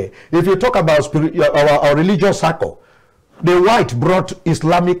music today. If you talk about our religious circle, the white brought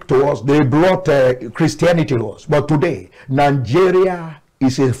Islamic to us, they brought Christianity to us. But today, Nigeria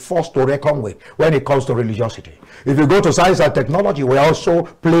is a force to reckon with when it comes to religiosity. If you go to science and technology, we're also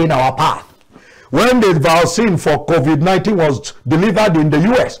playing our part. When the vaccine for COVID-19 was delivered in the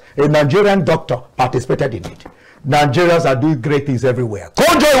US, a Nigerian doctor participated in it. Nigerians are doing great things everywhere.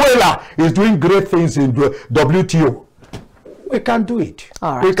 Kojo Iweala is doing great things in the WTO. We can do it.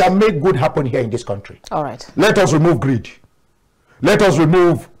 All right. We can make good happen here in this country. All right. Let us remove greed. Let us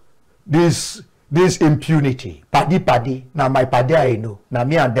remove this impunity. Paddy, now my paddy I know. Now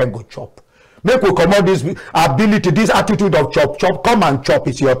me and them go chop. Make we come out this ability, this attitude of chop, come and chop.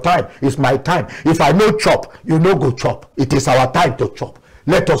 It's your time. It's my time. If I know chop, you know go chop. It is our time to chop.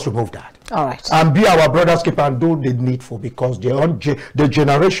 Let us remove that. All right. And be our brother's keeper and do the needful, because the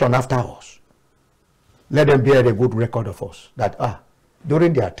generation after us, let them bear a good record of us. That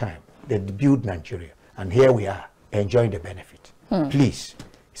during their time, they built Nigeria. And here we are, enjoying the benefit. Please,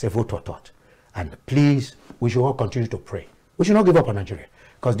 it's a vote for thought. And please, we should all continue to pray. We should not give up on Nigeria,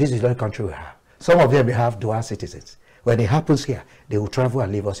 because this is the only country we have. Some of them, we have dual citizens. When it happens here, they will travel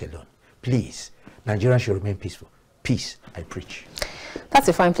and leave us alone. Please, Nigeria should remain peaceful. Peace, I preach. That's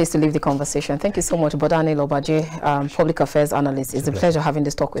a fine place to leave the conversation. Thank you so much, Bola Ahmed Obaje, Public Affairs Analyst. It's a pleasure having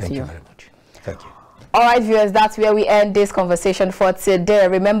this talk with you. Thank you very much. Thank you. All right, viewers, that's where we end this conversation for today.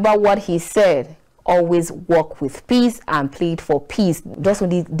 Remember what he said. Always work with peace and plead for peace. Just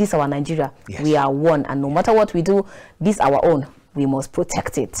only this our Nigeria. Yes. We are one, and no matter what we do, this our own. we must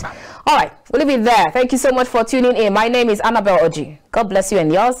protect it. All right, we'll leave it there. Thank you so much for tuning in. My name is Annabelle Oji. God bless you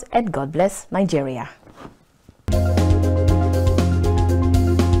and yours, and God bless Nigeria.